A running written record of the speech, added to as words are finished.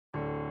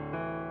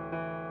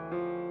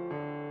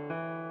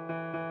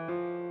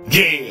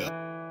Yeah.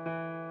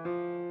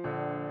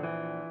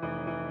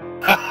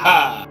 Ha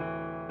ha.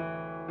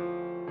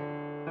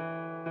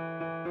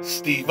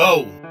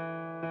 Steve-O.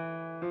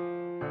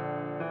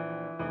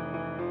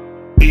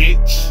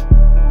 Bitch.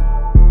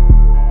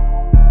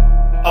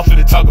 I'm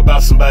finna talk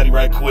about somebody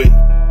right quick.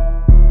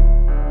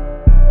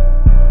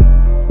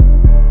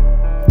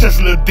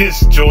 Just a little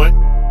diss joint.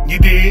 You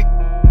dig?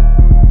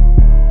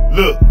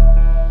 Look.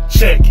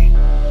 Check it.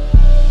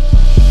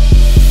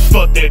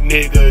 Fuck that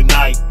nigga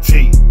Nike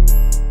T.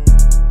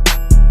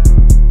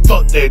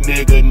 Fuck that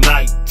nigga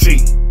Nike T.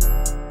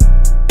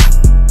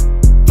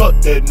 Fuck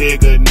that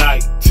nigga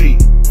Nike T.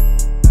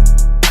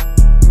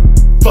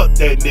 Fuck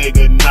that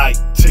nigga Nike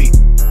T.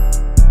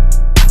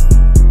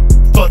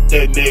 Fuck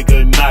that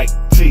nigga Nike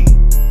T.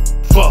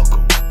 Fuck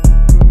him.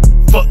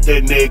 Fuck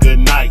that nigga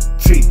Nike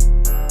T.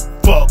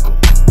 Fuck him.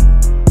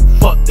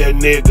 Fuck that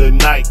nigga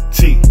Nike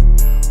T.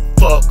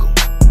 Fuck him.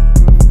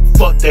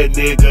 Fuck that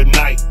nigga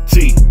Nike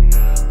T.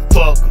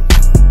 Fuck him.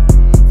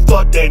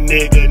 Fuck that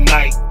nigga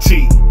Nike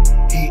T.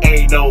 He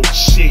ain't no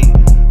shit.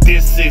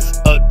 This is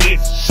a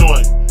diss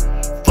joint.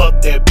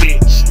 Fuck that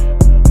bitch.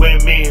 When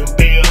me and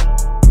Bill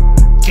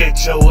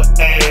get your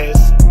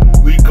ass,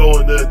 we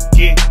gonna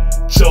get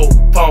your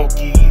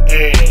funky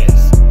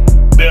ass.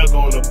 Bill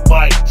gonna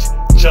bite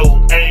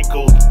your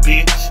ankles,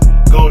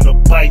 bitch. Gonna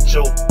bite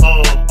your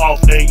arm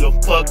off in your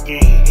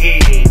fucking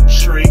head,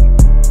 trick.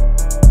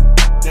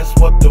 That's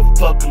what the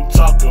fuck I'm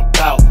talking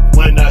about.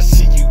 When I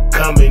see you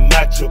coming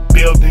out your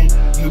building,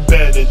 you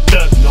better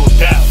duck, no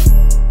doubt.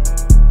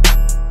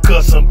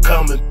 Cause I'm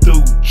coming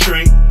through,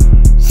 trick.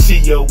 See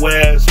your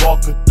ass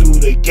walking through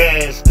the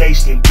gas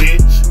station,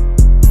 bitch.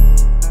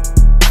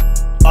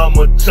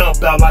 I'ma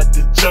jump out like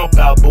the Jump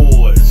Out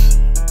Boys.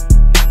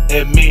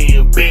 And me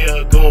and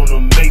Bill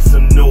gonna make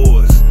some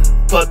noise.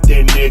 Fuck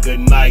that nigga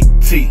Nike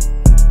T.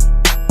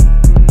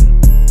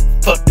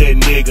 Fuck that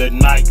nigga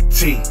Nike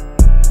T.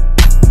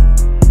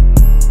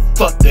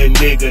 Fuck that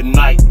nigga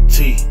Nike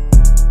T.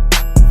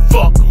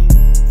 Fuck him.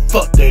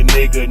 Fuck that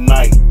nigga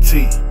Nike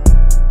T.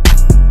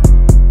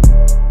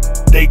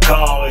 They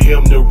call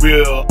him the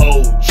real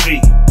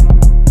OG.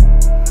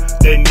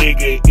 That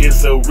nigga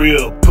is a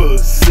real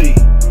pussy.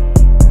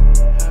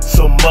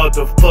 So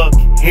motherfuck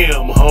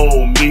him,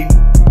 homie.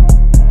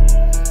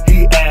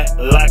 He act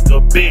like a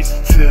bitch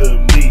to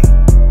me.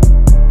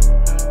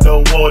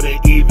 Don't wanna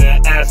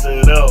even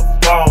answer the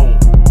phone.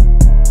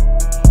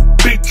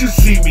 Bitch, you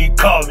see me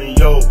calling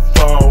your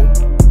phone.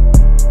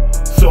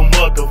 So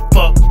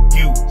motherfuck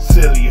you,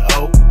 silly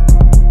hoe.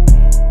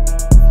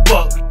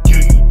 Fuck you,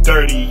 you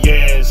dirty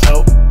ass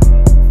hoe.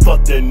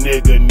 Fuck that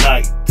nigga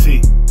Nike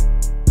T.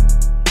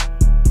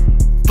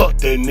 Fuck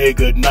that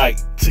nigga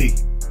Nike T.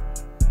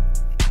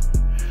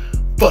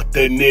 Fuck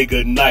that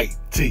nigga Nike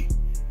T.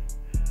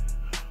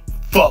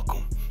 Fuck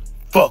him.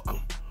 Fuck him.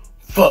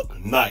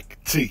 Fuck Nike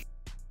T.